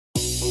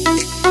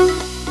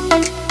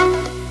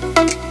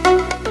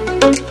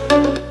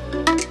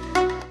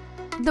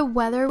The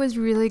weather was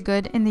really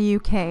good in the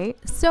UK,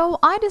 so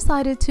I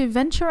decided to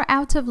venture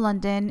out of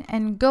London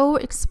and go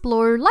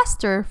explore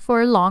Leicester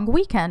for a long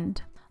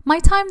weekend. My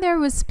time there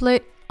was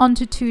split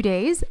onto 2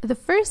 days. The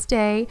first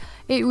day,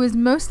 it was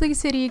mostly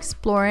city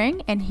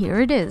exploring, and here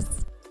it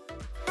is.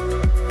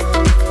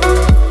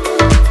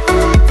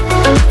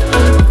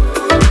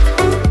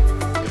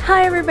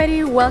 Hi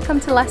everybody, welcome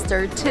to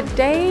Leicester.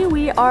 Today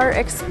we are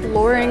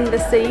exploring the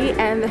city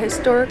and the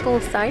historical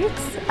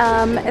sites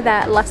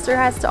that Leicester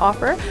has to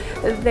offer.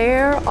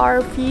 There are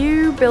a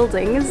few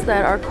buildings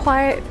that are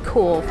quite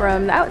cool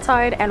from the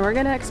outside, and we're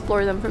gonna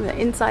explore them from the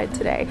inside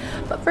today.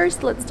 But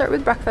first, let's start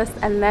with breakfast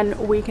and then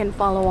we can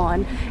follow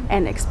on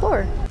and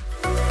explore.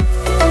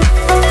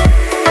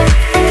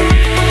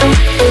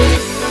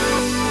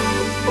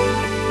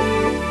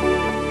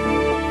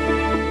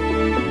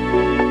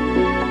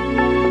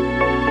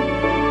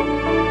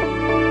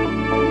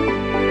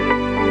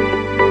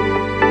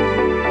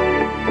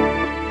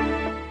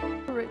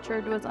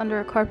 Was under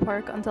a car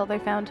park until they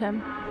found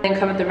him. Then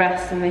covered the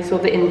rest and they saw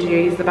the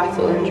injuries, the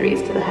battle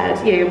injuries to the head.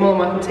 Yeah, you're more than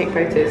welcome to take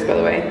photos, by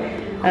the way.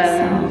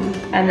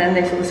 And then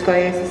they saw the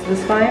scoliosis of the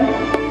spine.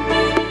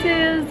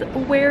 This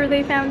is where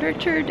they found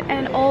Richard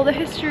and all the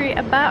history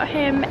about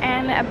him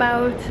and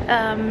about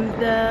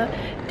the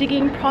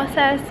digging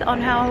process on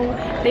how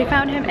they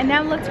found him. And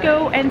now let's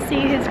go and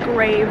see his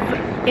grave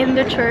in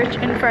the church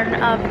in front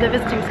of the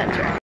visiting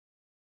center.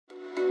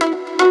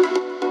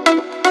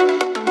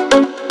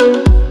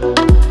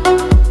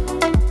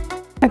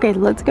 Okay,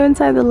 let's go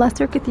inside the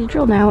Leicester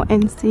Cathedral now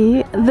and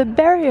see the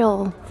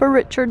burial for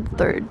Richard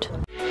III.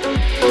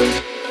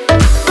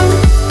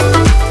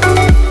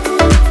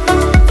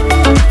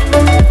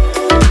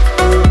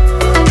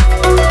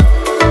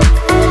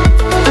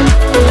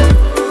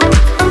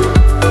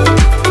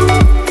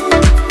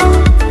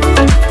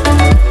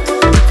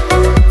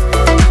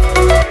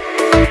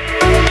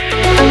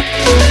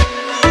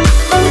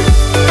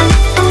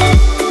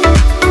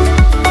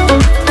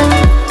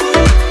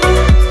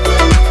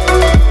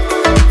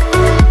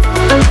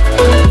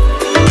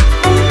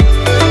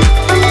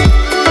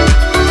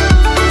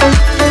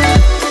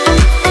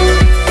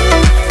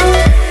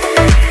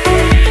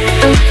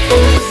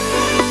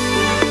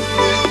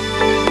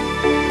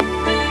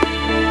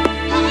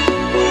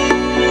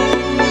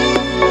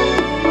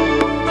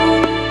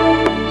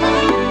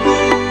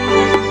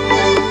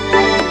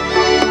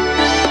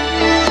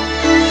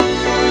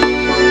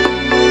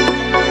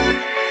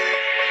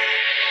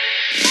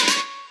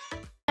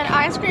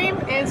 Ice cream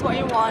is what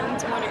you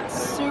want when it's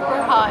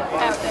super hot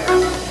out there.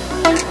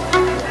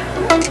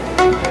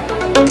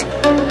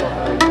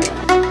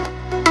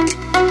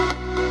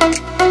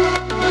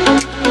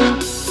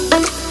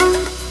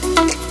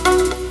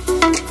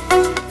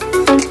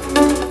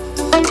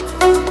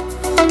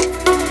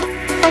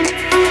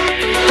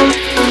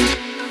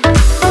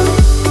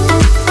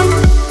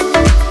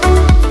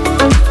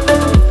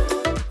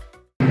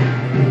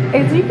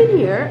 As you can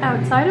hear,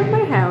 outside of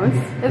my house,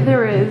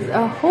 there is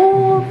a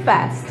whole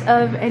fest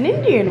of an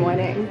Indian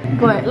wedding.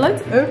 But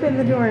let's open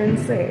the door and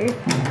see.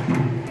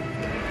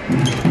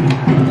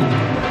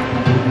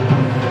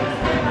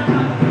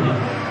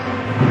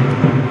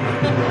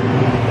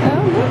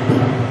 Oh, look,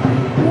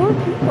 more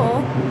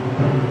people.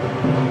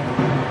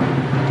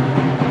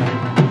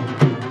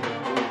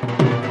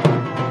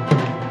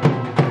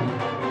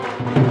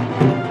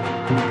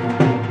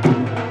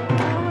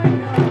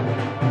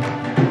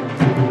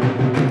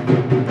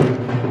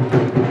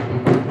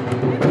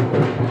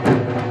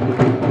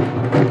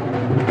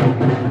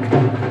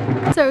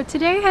 So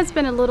today has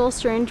been a little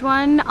strange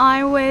one.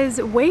 I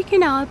was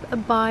waken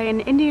up by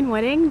an Indian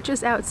wedding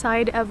just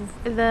outside of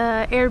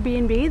the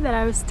Airbnb that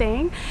I was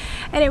staying,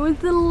 and it was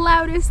the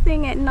loudest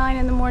thing at 9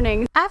 in the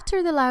morning.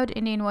 After the loud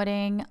Indian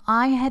wedding,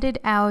 I headed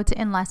out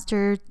in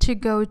Leicester to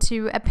go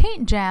to a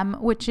paint jam,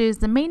 which is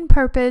the main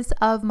purpose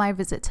of my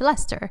visit to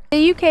Leicester.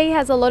 The UK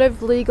has a lot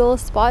of legal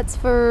spots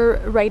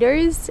for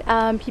writers,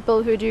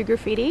 people who do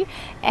graffiti,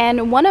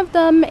 and one of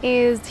them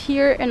is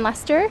here in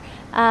Leicester.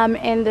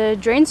 In the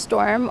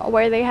Drainstorm,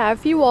 where they have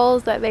a few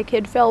walls that they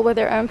could fill with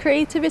their own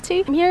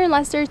creativity. I'm here in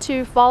Leicester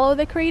to follow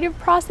the creative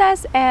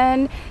process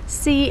and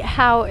see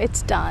how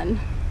it's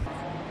done.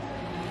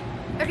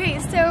 Okay,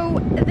 so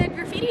the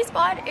graffiti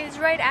spot is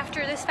right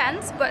after this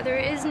fence, but there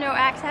is no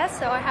access,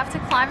 so I have to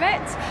climb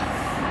it.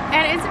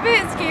 And it's a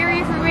bit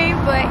scary for me,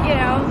 but you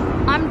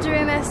know, I'm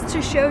doing this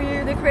to show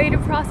you the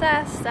creative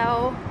process,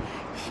 so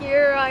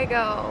here I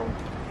go.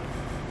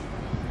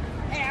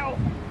 Ow.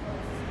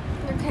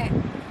 Okay.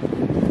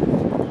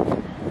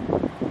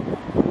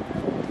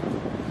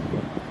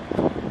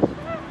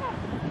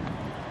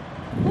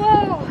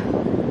 Whoa,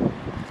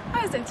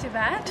 that wasn't too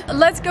bad.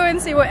 Let's go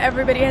and see what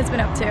everybody has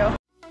been up to.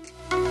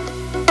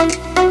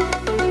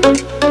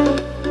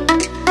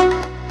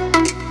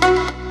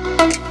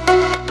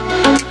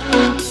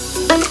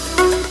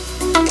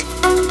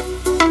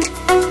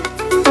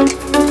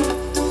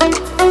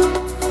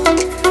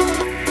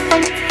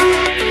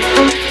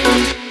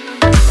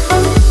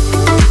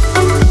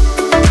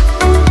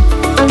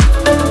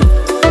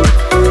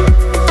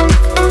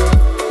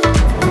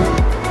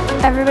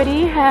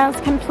 has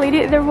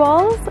completed their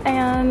walls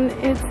and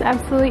it's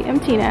absolutely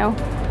empty now,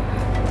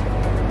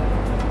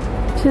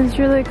 which is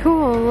really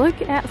cool.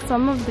 Look at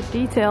some of the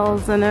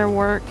details in their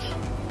work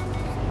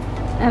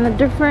and the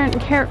different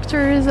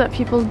characters that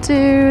people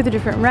do, the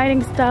different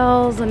writing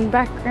styles and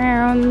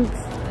backgrounds.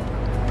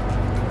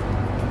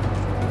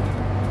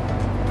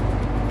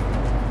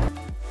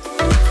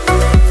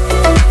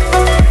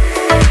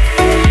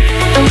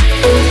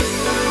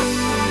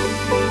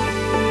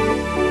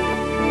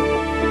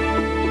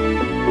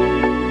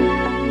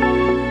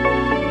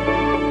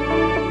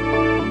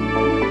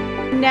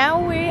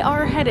 Now we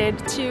are headed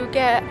to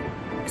get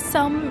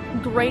some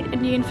great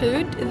Indian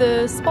food.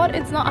 The spot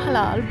is not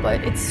halal,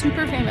 but it's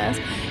super famous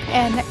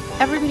and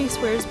everybody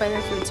swears by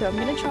their food. So I'm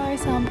gonna try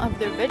some of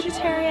their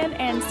vegetarian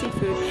and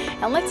seafood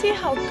and let's see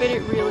how good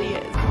it really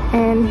is.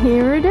 And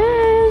here it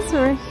is,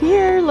 we're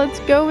here. Let's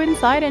go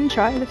inside and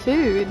try the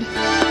food.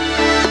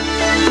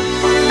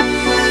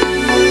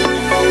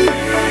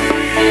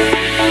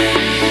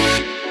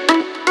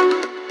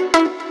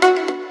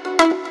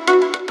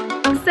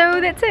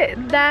 So that's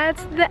it.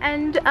 That's the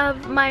end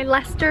of my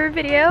Leicester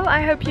video.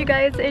 I hope you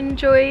guys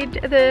enjoyed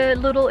the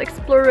little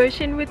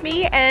exploration with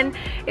me, and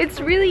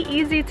it's really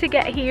easy to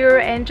get here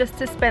and just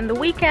to spend the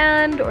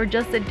weekend or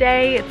just a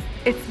day.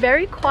 It's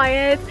very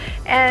quiet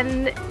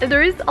and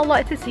there is a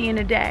lot to see in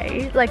a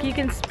day. Like you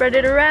can spread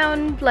it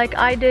around like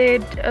I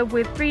did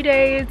with 3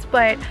 days,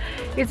 but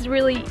it's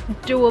really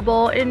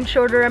doable in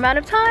shorter amount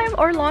of time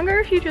or longer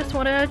if you just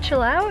want to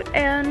chill out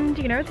and,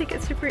 you know, take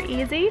it super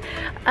easy.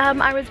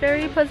 I was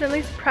very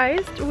pleasantly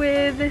surprised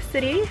with this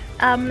city.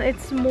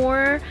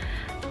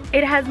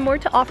 It has more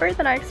to offer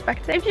than I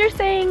expected. If you're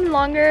staying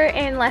longer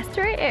in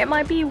Leicester, it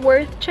might be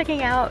worth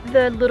checking out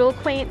the little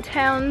quaint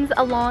towns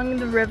along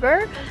the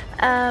river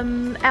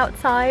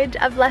outside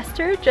of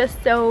Leicester,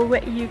 just so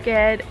you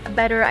get a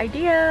better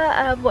idea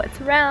of what's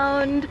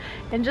around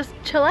and just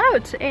chill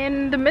out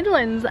in the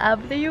Midlands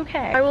of the UK.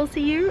 I will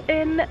see you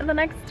in the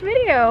next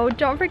video.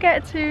 Don't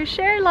forget to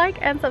share, like,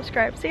 and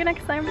subscribe. See you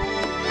next time.